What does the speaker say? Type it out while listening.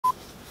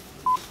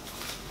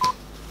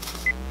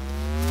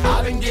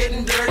I've been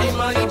getting dirty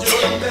money,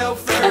 Jordan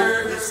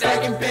Belfort.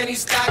 Stacking penny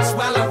stocks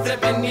while I'm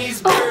flipping these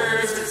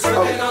birds.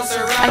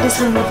 I just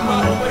heard him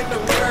call me.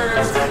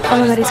 Oh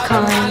my god, he's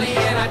calling.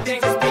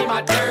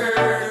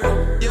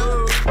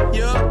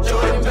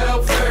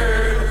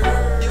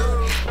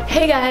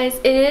 Hey guys,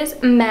 it is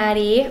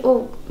Maddie.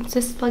 Oh, is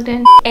this plugged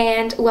in?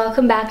 And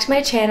welcome back to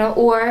my channel,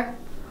 or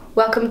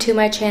welcome to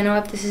my channel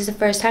if this is the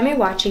first time you're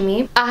watching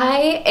me.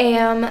 I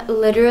am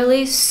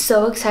literally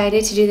so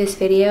excited to do this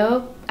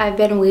video. I've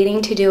been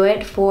waiting to do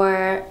it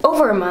for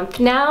over a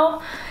month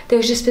now.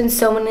 There's just been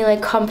so many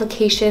like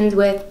complications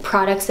with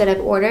products that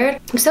I've ordered.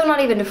 I'm still not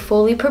even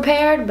fully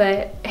prepared,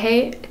 but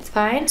hey, it's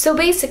fine. So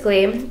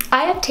basically,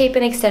 I have tape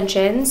and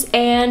extensions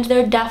and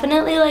they're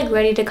definitely like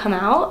ready to come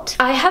out.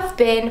 I have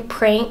been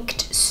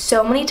pranked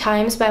so many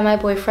times by my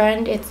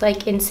boyfriend, it's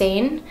like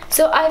insane.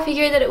 So I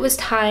figured that it was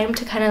time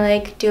to kind of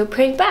like do a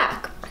prank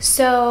back.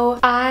 So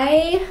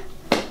I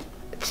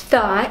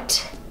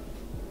thought,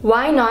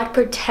 why not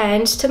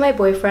pretend to my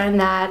boyfriend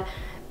that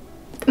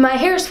my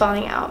hair is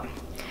falling out?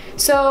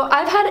 So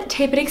I've had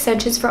tape and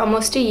extensions for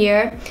almost a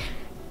year,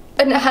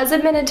 and it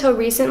hasn't been until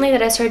recently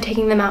that I started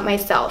taking them out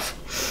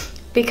myself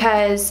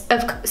because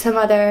of some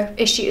other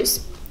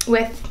issues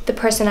with the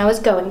person I was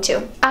going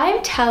to.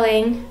 I'm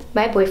telling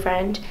my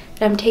boyfriend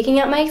that I'm taking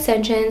out my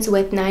extensions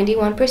with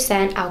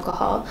 91%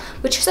 alcohol,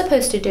 which you're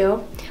supposed to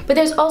do, but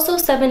there's also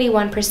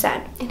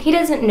 71%, and he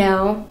doesn't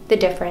know the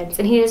difference,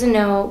 and he doesn't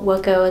know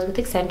what goes with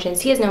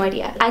extensions. He has no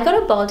idea. I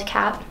got a bald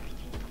cap.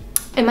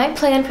 And my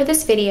plan for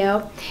this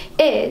video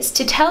is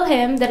to tell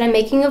him that I'm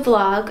making a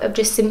vlog of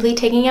just simply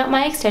taking out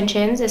my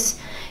extensions,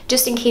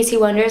 just in case he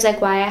wonders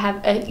like why I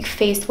have a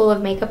face full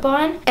of makeup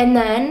on. And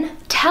then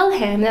tell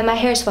him that my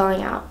hair is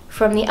falling out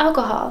from the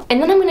alcohol.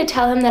 And then I'm going to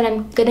tell him that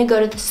I'm going to go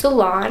to the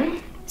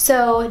salon.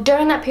 So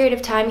during that period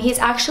of time, he's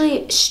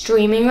actually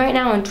streaming right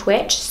now on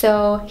Twitch.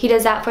 So he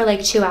does that for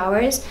like 2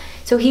 hours.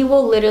 So he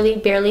will literally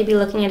barely be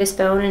looking at his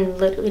phone and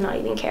literally not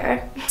even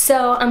care.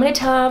 So I'm gonna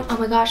tell him, oh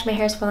my gosh, my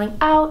hair's falling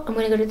out. I'm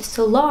gonna go to the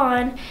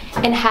salon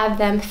and have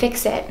them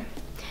fix it.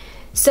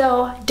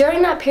 So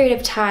during that period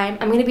of time,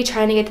 I'm gonna be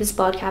trying to get this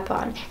bald cap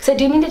on, because I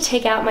do need to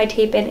take out my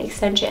tape and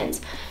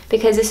extensions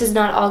because this is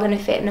not all gonna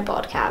fit in a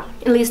bald cap,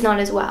 at least not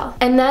as well.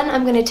 And then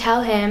I'm gonna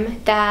tell him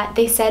that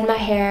they said my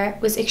hair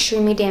was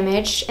extremely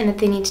damaged and that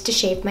they needed to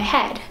shave my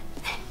head.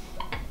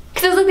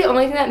 Because it was like the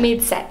only thing that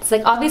made sense.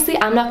 Like obviously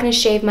I'm not gonna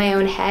shave my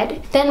own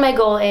head. Then my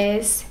goal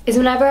is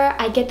whenever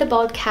I get the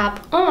bald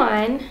cap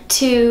on,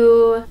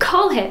 to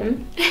call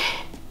him.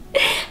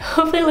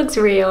 Hopefully it looks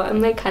real.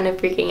 I'm like kind of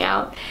freaking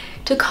out.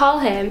 To call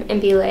him and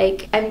be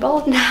like, I'm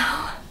bald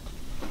now.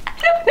 I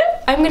don't know.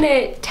 I'm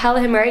gonna tell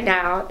him right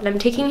now that I'm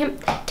taking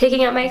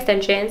out my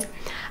extensions.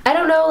 I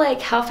don't know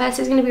like how fast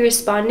he's gonna be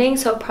responding,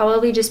 so I'll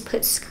probably just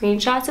put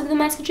screenshots of the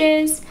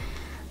messages.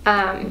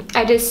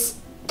 I just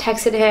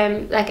texted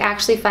him like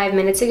actually 5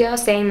 minutes ago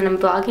saying that I'm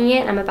vlogging it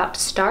and I'm about to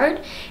start,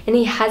 and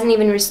he hasn't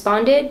even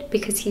responded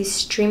because he's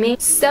streaming.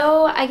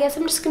 So I guess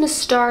I'm just gonna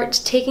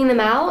start taking them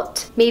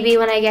out. Maybe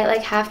when I get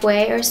like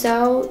halfway or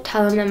so,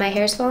 tell him that my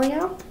hair's falling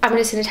out. I'm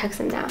just gonna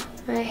text him now.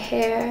 My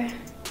hair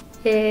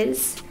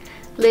is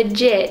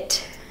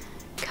legit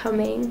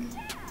coming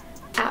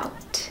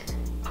out.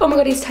 Oh my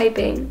god, he's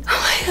typing.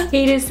 Oh my god.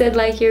 He just said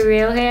like, your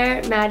real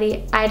hair,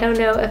 Maddie, I don't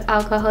know if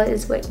alcohol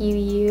is what you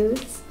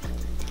use.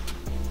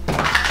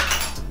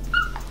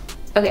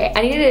 Okay,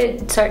 I need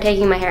to start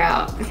taking my hair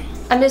out.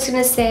 I'm just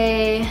gonna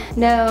say,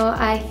 no,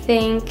 I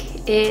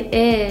think it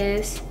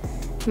is.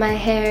 My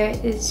hair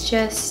is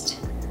just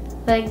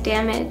like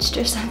damaged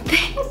or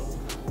something.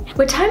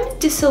 What time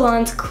do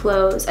salons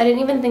close? I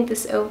didn't even think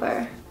this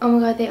over. Oh my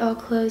god, they all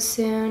close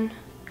soon.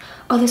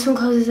 Oh, this one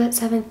closes at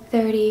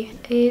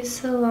 7:30. A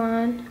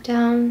salon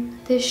down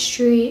the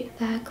street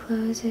that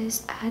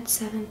closes at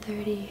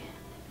 7:30.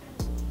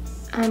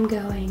 I'm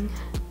going.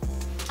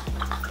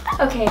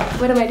 Okay,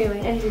 what am I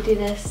doing? I need to do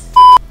this.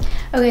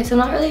 Okay, so I'm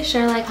not really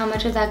sure like how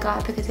much of that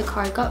got because the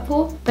card got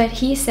full, but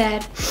he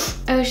said,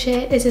 oh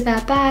shit, is it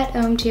that bad?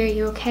 Dear,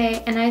 you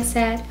okay? And I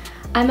said,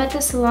 I'm at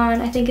the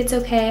salon, I think it's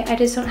okay, I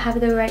just don't have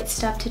the right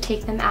stuff to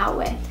take them out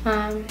with.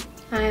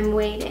 I'm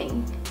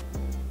waiting.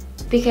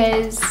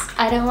 Because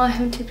I don't want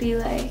him to be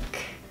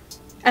like,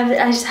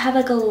 I just have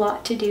like a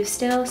lot to do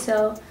still,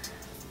 so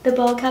the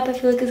bald cap I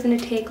feel like is gonna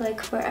take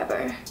like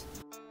forever.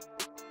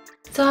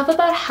 So I have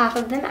about half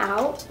of them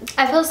out.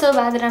 I feel so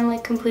bad that I'm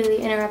like completely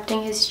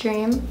interrupting his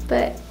stream,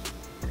 but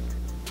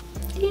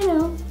you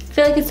know, I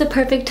feel like it's the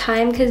perfect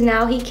time because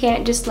now he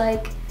can't just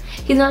like,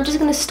 he's not just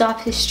gonna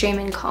stop his stream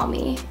and call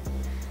me.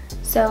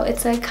 So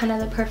it's like kind of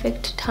the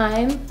perfect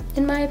time,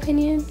 in my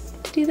opinion,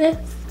 to do this.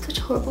 Such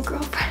a horrible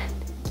girlfriend.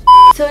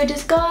 So I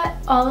just got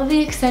all of the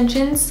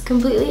extensions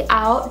completely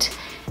out.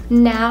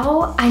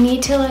 Now I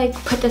need to like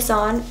put this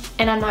on,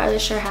 and I'm not really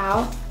sure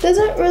how.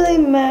 Doesn't really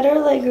matter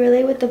like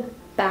really what the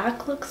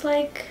back looks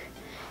like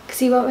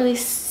because you won't really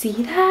see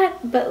that,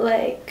 but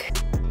like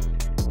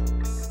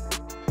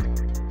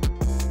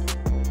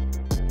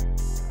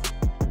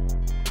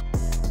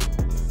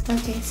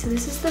okay, so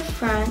this is the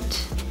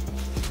front.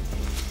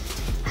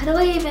 How do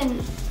I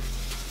even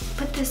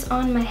put this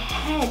on my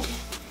head.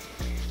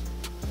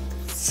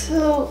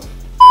 So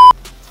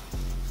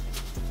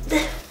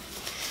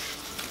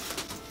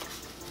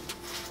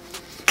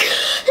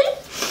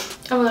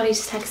oh my god,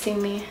 he's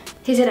texting me.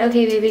 He said,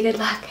 okay baby, good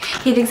luck.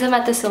 He thinks I'm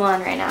at the salon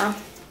right now.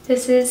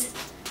 This is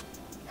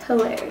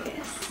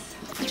hilarious.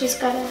 I just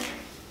gotta,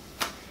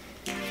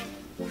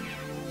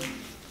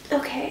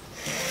 okay.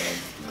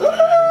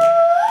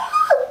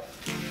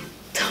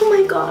 Oh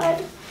my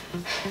god.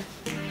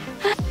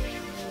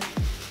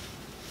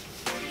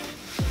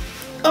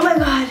 Oh my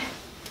god.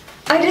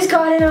 I just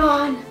got it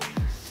on.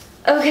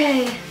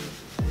 Okay.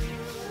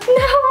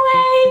 No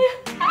way.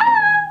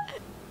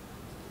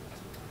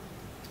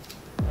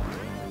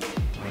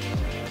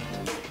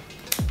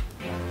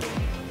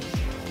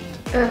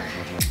 Ugh.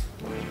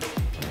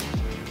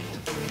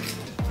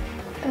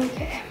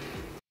 Okay.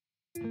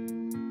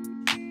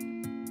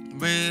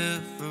 Real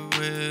for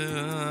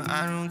real,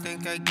 I don't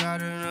think I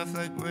got enough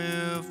like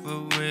real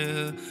for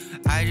real.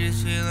 I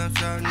just feel I'm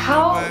starting to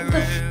buy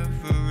real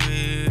for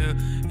real.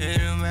 Hit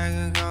him back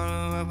and call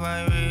him up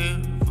by real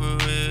for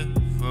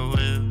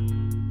real.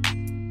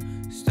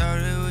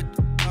 Started with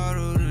the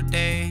bottle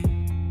today.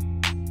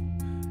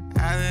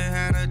 Haven't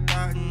had a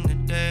thought in the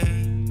day.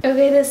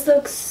 Okay, this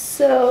looks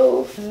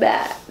so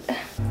bad.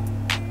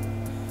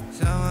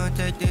 Someone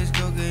take this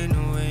cocaine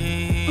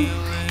away,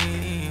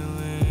 away,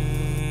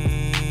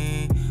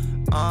 away.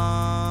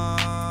 Oh,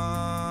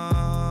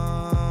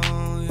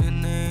 your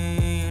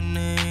name.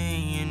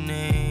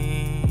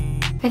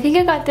 I think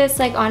I got this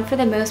like on for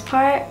the most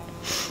part.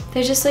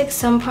 There's just like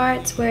some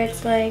parts where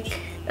it's like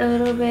a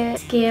little bit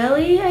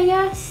scaly, I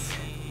guess.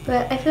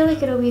 But I feel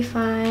like it'll be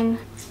fine.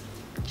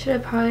 Should I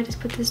probably just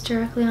put this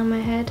directly on my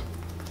head?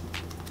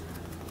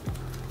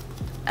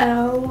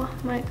 Oh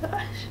my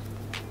gosh.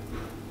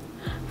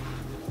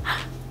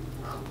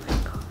 Oh my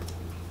god.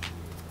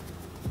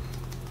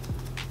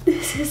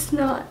 This is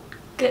not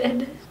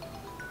good.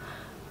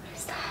 What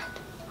is that?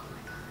 Oh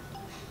my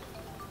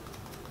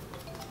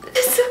god.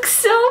 This looks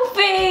so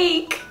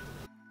fake.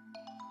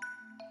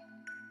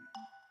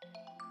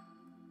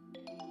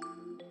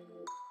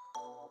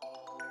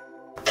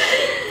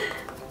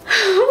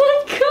 Oh my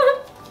god.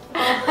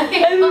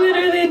 I'm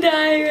literally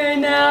dying right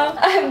now.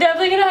 I'm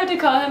definitely gonna have to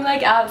call him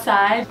like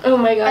outside. Oh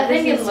my god. I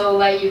think in low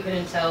light you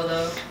couldn't tell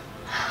though.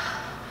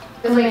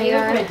 Because like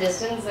even from a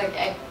distance, like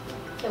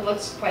it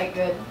looks quite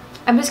good.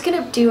 I'm just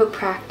gonna do a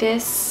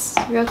practice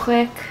real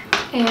quick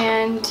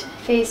and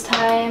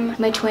FaceTime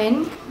my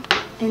twin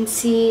and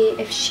see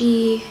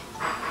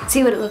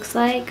what it looks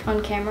like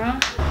on camera.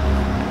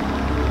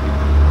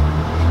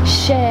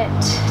 Shit,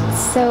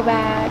 it's so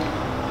bad.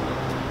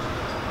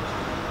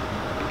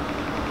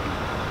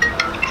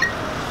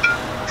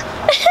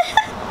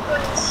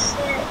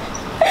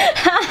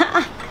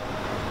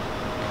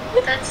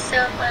 That's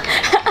so funny.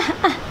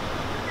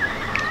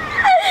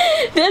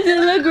 Does it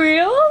look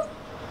real?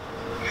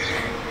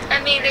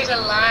 I mean, there's a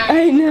line.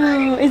 I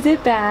know. Is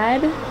it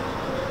bad?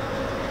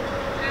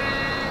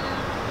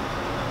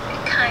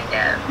 Kind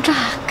of.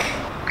 Fuck.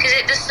 Because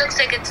it just looks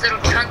like it's a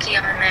little chunky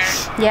on there.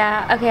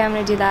 Yeah, okay, I'm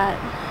gonna do that.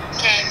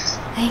 Okay.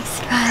 Thanks,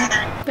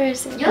 God.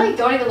 Where's it? You like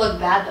don't even look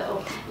bad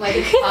though. Like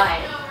it's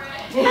fine.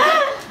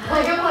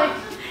 Like I'm like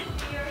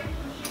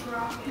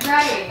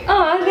right.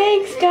 Oh,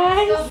 thanks,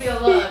 guys. Still feel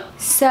look.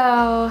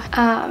 So,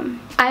 I'm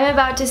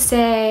about to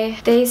say,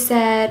 they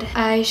said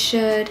I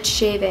should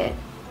shave it.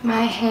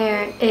 My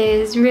hair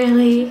is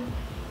really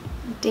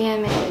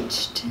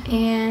damaged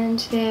and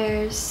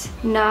there's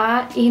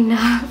not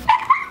enough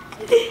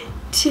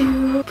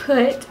to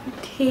put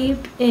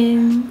tape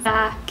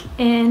back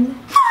in.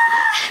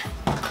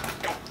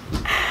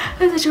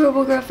 I'm such a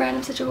horrible girlfriend.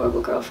 I'm such a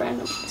horrible girlfriend.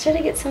 Let's try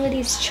to get some of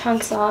these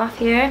chunks off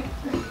here.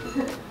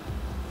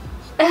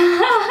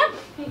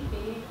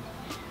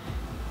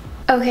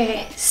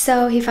 Okay,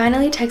 so he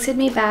finally texted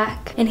me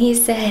back and he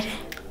said,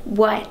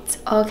 what?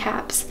 All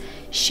caps.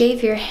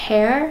 Shave your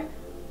hair?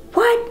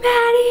 What,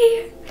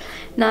 Maddie?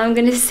 Now I'm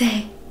gonna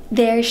say,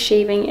 they're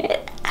shaving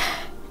it.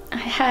 I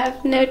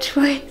have no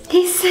choice.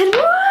 He said,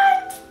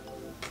 what?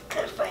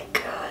 Oh my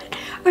god.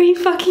 Are you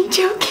fucking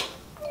joking?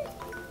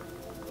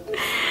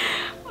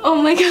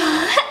 Oh my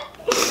god.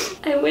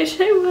 I wish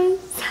I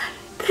was.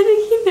 Then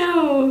he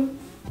knows.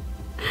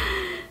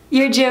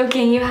 You're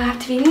joking. You have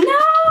to be.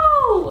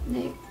 No!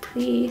 Nick,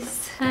 please.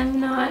 I'm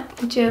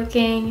not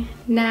joking.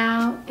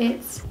 Now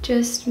it's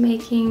just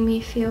making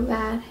me feel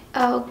bad.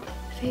 Oh,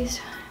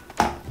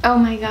 FaceTime. Oh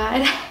my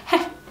god.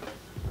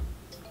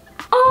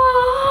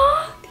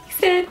 Oh, he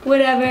said,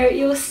 whatever.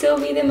 You'll still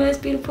be the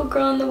most beautiful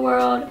girl in the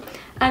world.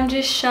 I'm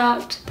just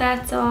shocked.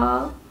 That's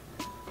all.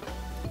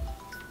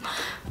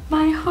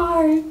 My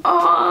heart.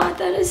 Oh,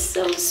 that is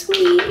so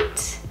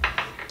sweet.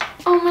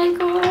 Oh my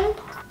god.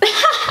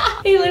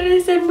 He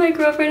literally said my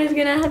girlfriend is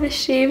gonna have a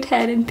shaved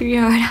head and 3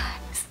 hard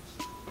eyes.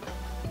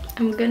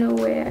 I'm gonna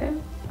wear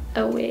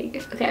a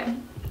wig. Okay,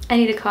 I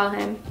need to call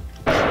him.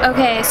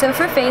 Okay, so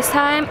for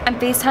FaceTime, I'm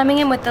FaceTiming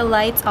him with the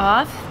lights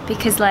off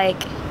because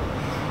like,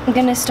 I'm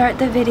gonna start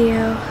the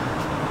video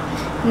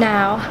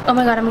now. Oh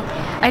my god,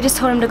 I just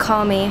told him to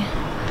call me.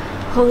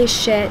 Holy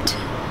shit.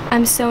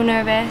 I'm so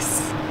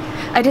nervous.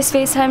 I just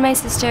FaceTimed my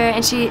sister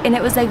and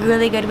it was like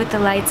really good with the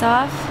lights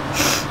off.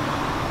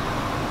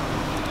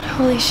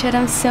 Holy shit,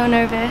 I'm so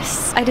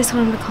nervous. I just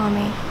want him to call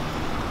me.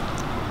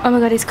 Oh my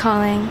god, he's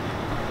calling.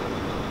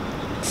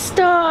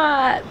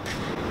 Stop.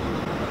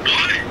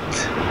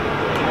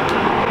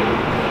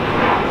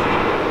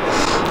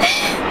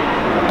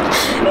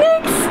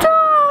 Nick,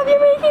 stop!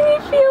 You're making me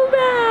feel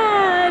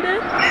bad.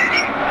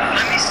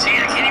 Let me see.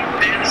 I can't even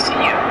bear to see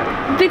you.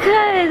 Because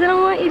I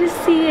don't want you to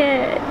see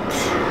it.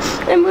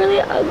 I'm really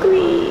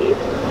ugly.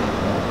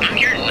 No,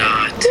 you're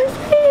not. Yes,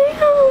 I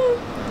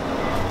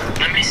am.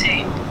 Let me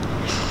see.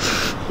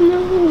 No.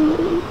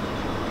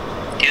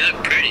 You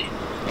look pretty.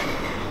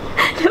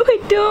 No, I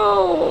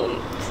don't.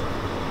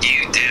 You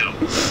do.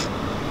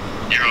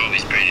 You're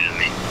always pretty to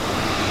me.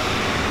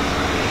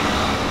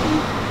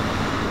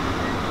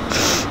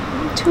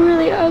 It's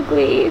really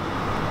ugly.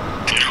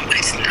 No,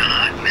 it's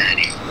not,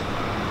 Maddie.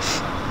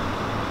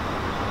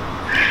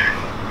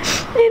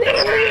 It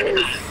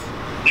is.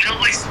 No,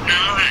 it's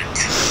not.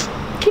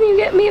 Can you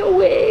get me a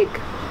wig?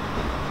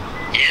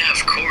 Yeah,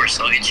 of course.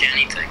 I'll get you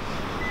anything.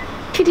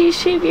 Could you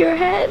shave your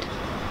head?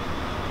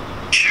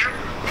 Sure.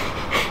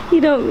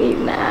 You don't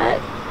mean that.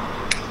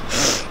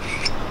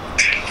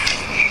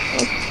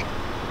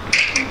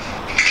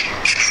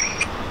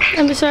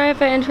 I'm sorry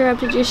if I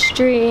interrupted your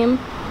stream.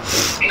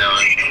 No,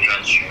 I'm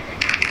not sure.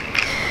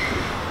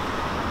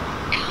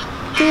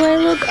 Do I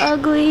look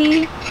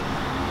ugly?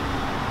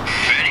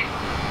 Ready?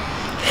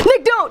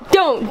 Nick, don't.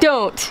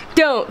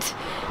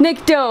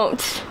 Nick,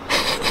 don't.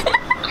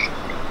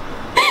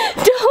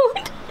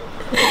 Don't.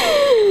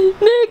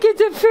 Nick,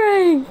 it's a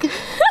prank.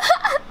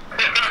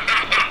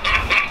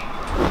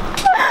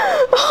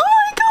 Oh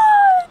my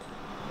god.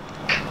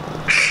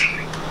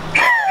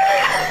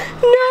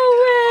 No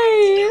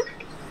way.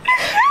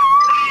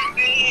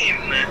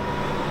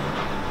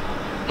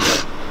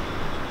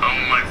 Oh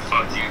my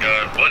fucking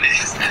god, what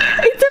is that?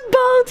 It's a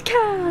bald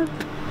cap.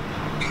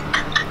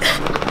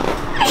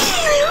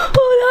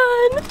 Hold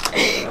on.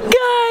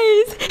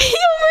 Guys, he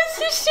almost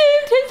just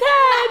shaved his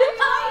head.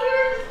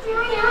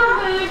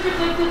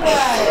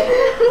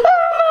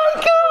 Oh my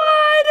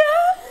god.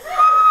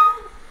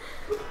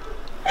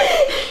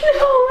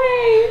 No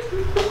way.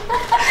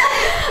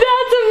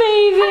 That's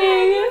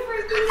amazing.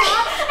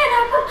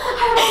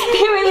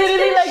 They were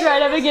literally like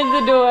right up against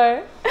the door.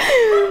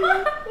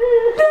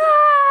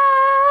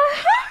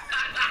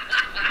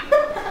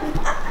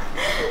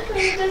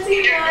 Does he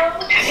know?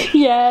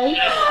 Yes.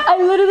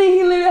 He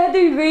literally had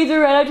the razor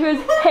right up to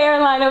his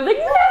hairline. I was like,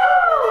 no!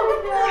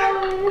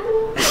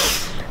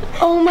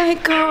 Oh my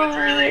god. I was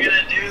really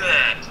gonna do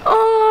that.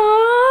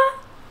 Aww.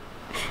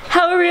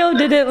 How real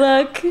did it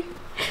look?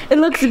 It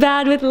looks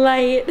bad with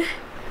light.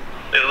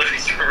 It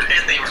looks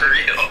really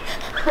real.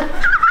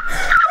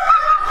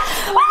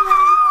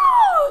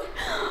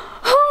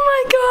 Oh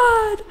my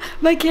god.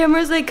 My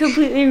camera's like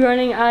completely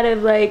running out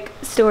of like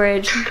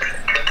storage.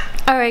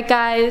 Alright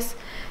guys.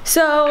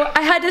 So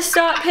I had to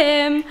stop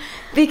him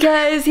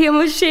because he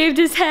almost shaved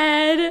his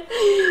head.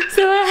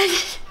 So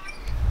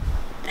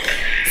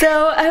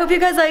I hope you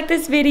guys like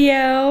this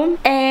video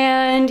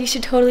and you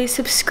should totally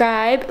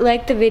subscribe,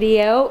 like the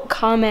video,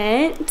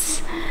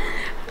 comment.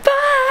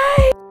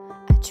 Bye!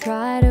 I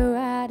try to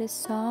write a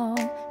song,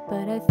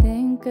 but I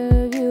think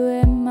of you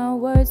and my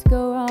words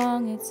go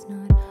wrong. It's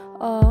not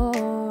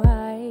alright.